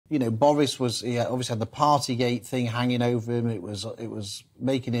you know, Boris was, he obviously had the Partygate thing hanging over him. It was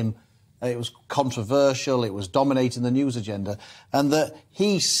making him, it was controversial. It was dominating the news agenda, and that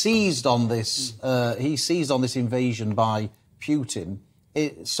he seized on this. He seized on this invasion by Putin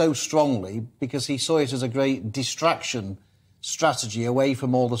so strongly because he saw it as a great distraction strategy away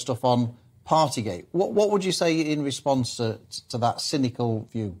from all the stuff on Partygate. What would you say in response to that cynical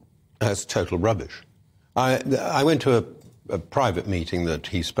view? That's total rubbish. I went to a private meeting that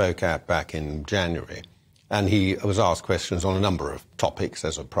he spoke at back in January, and he was asked questions on a number of topics,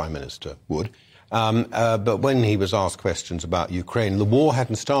 as a Prime Minister would. But when he was asked questions about Ukraine, the war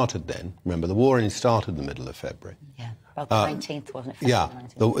hadn't started then. Remember, the war only started in the middle of February. Yeah, about the 19th, wasn't it? Yeah,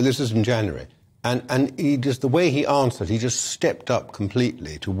 this is in January. And he just, the way he answered, he just stepped up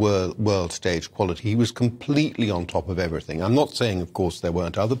completely to world stage quality. He was completely on top of everything. I'm not saying, of course, there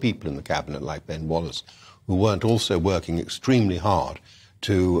weren't other people in the cabinet like Ben Wallace who weren't also working extremely hard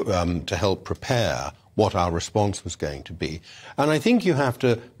to help prepare what our response was going to be. And I think you have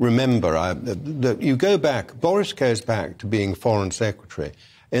to remember that you go back, Boris goes back to being Foreign Secretary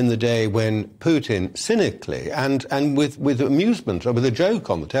in the day when Putin cynically and with amusement, or with a joke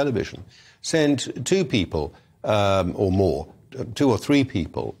on the television, sent two people or more, 2 or 3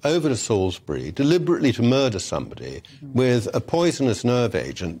 people, over to Salisbury deliberately to murder somebody with a poisonous nerve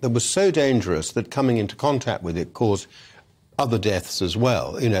agent that was so dangerous that coming into contact with it caused other deaths as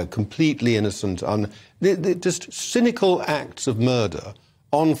well, you know, completely innocent, just cynical acts of murder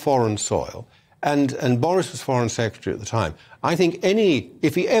on foreign soil. And Boris was Foreign Secretary at the time. I think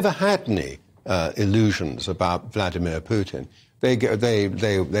if he ever had any illusions about Vladimir Putin,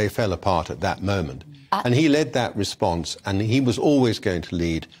 they fell apart at that moment. And he led that response, and he was always going to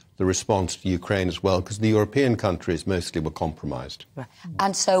lead the response to Ukraine as well, because the European countries mostly were compromised. Right.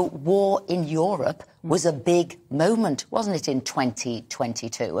 And so war in Europe was a big moment, wasn't it, in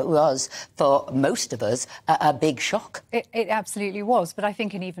 2022? It was, for most of us, a big shock. It absolutely was. But I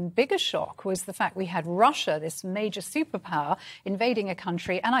think an even bigger shock was the fact we had Russia, this major superpower, invading a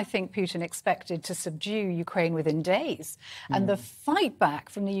country, and I think Putin expected to subdue Ukraine within days. And the fight back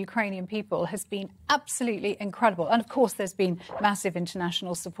from the Ukrainian people has been absolutely incredible. And, of course, there's been massive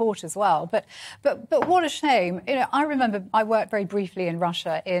international support as well. But what a shame. You know, I remember I worked very briefly in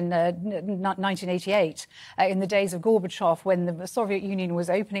Russia in 1988. In the days of Gorbachev, when the Soviet Union was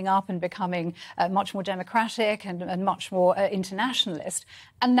opening up and becoming much more democratic and much more internationalist.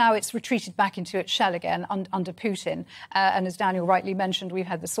 And now it's retreated back into its shell again under Putin. And as Daniel rightly mentioned, we've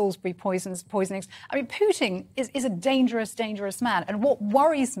had the Salisbury poisonings. I mean, Putin is a dangerous, dangerous man. And what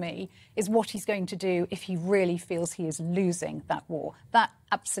worries me is what he's going to do if he really feels he is losing that war. That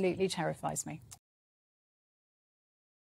absolutely terrifies me.